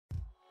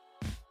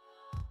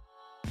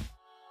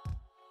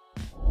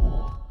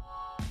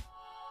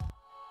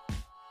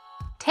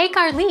Take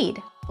our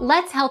lead.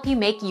 Let's help you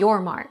make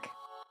your mark.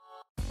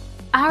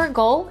 Our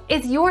goal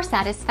is your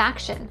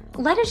satisfaction.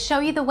 Let us show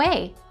you the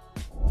way.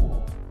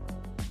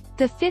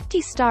 The 50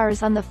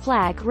 stars on the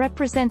flag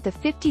represent the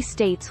 50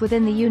 states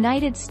within the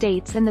United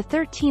States, and the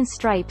 13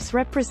 stripes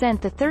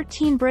represent the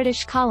 13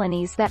 British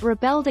colonies that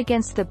rebelled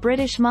against the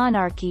British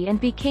monarchy and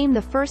became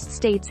the first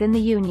states in the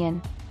Union.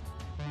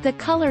 The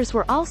colors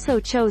were also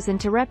chosen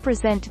to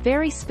represent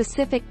very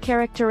specific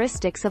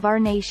characteristics of our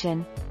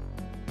nation.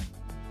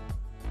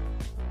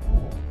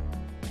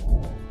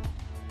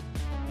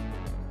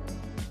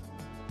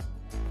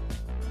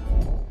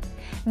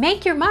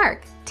 Make your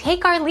mark.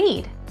 Take our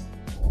lead.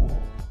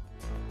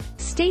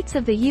 States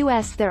of the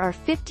U.S. There are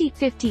 50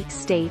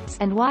 states,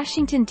 and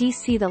Washington,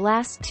 D.C. The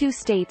last two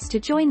states to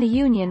join the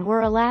Union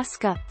were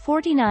Alaska,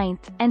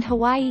 49th, and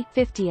Hawaii,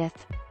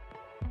 50th.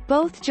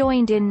 Both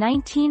joined in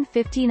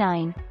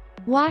 1959.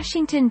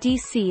 Washington,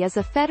 D.C. is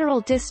a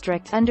federal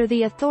district under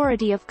the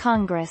authority of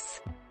Congress.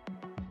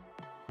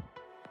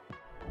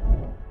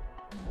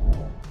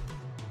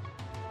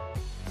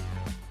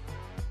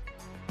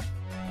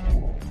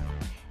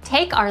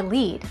 Take our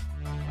lead.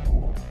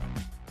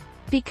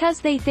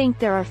 Because they think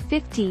there are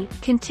 50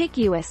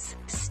 contiguous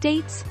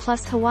states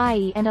plus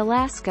Hawaii and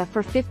Alaska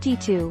for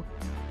 52.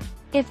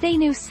 If they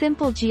knew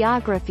simple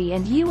geography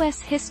and U.S.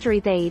 history,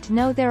 they'd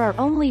know there are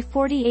only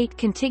 48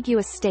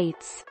 contiguous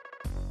states.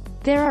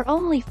 There are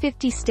only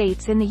 50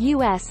 states in the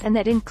U.S., and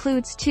that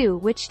includes 2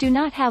 which do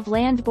not have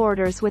land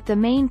borders with the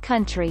main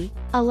country,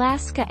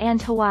 Alaska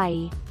and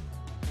Hawaii.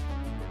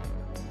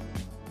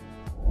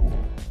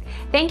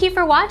 Thank you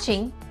for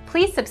watching.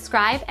 Please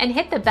subscribe and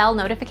hit the bell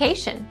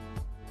notification.